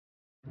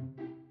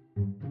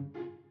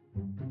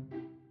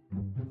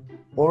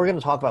what we're going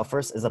to talk about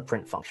first is a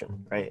print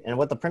function, right? And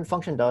what the print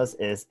function does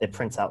is it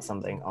prints out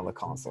something on the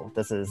console.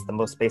 This is the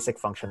most basic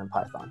function in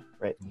Python,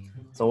 right?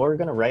 So what we're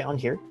going to write on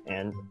here,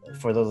 and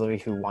for those of you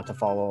who want to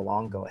follow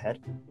along, go ahead,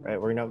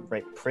 right? We're going to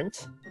write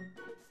print,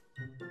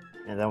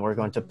 and then we're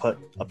going to put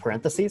a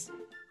parentheses,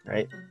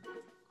 right?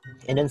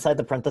 And inside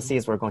the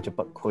parentheses, we're going to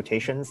put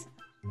quotations,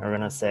 and we're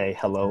going to say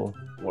hello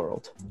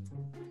world,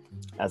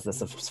 as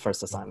this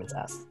first assignment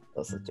asks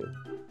us to do.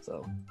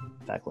 So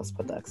in fact, let's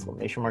put the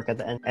exclamation mark at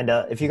the end. And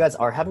if you guys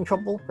are having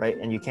trouble, right,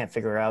 and you can't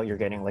figure out, you're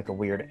getting like a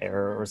weird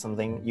error or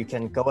something, you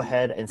can go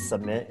ahead and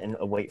submit and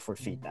await for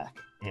feedback.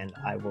 And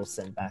I will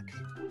send back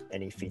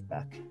any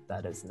feedback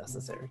that is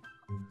necessary.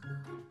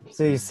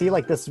 So you see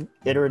like this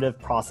iterative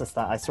process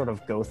that I sort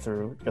of go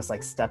through just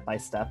like step by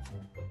step.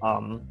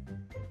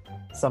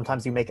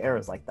 Sometimes you make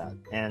errors like that.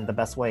 And the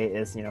best way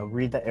is,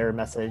 read the error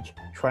message,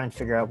 try and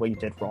figure out what you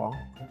did wrong,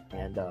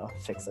 and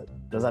fix it.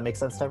 Does that make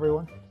sense to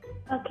everyone?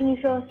 Can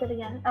you show us it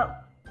again? Oh.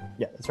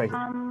 Yeah, it's right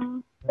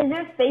here. Is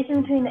there a space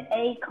in between the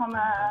A,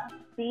 comma,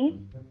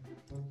 B?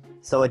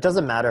 So it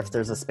doesn't matter if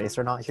there's a space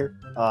or not here.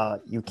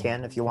 You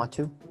can if you want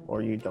to,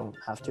 or you don't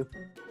have to.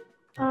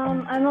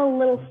 I'm a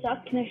little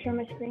stuck. Can I share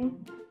my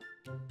screen?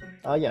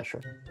 Yeah,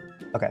 sure.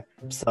 Okay,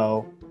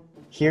 so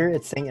here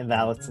it's saying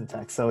invalid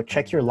syntax. So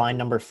check your line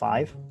number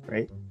 5,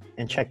 right?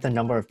 And check the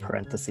number of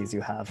parentheses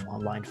you have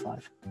on line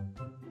 5.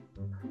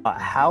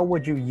 How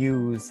would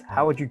you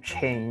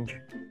change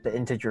the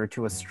integer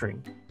to a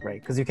string, right?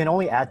 Because you can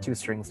only add 2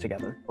 strings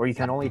together, or you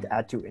can only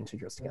add 2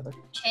 integers together.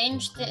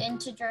 Change the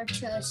integer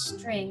to a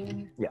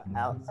string. Yeah,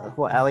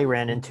 what Ali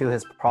ran into,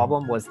 his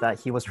problem was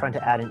that he was trying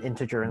to add an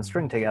integer and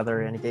string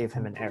together, and it gave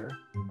him an error,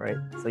 right?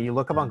 So you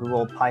look up on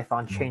Google,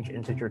 Python change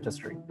integer to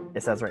string.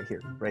 It says right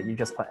here, right? You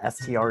just put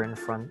str in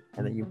front,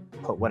 and then you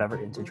put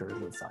whatever integer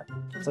is inside.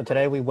 So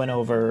today we went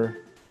over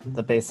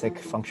the basic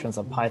functions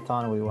of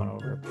Python. We went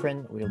over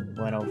print, we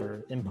went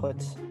over input,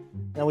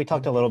 and we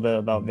talked a little bit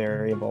about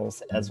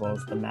variables as well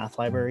as the math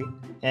library.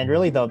 And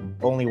really the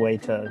only way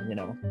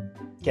to,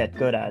 get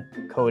good at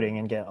coding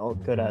and get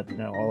good at,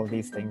 all of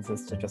these things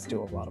is to just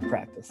do a lot of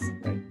practice,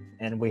 right?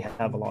 And we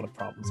have a lot of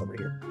problems over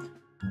here.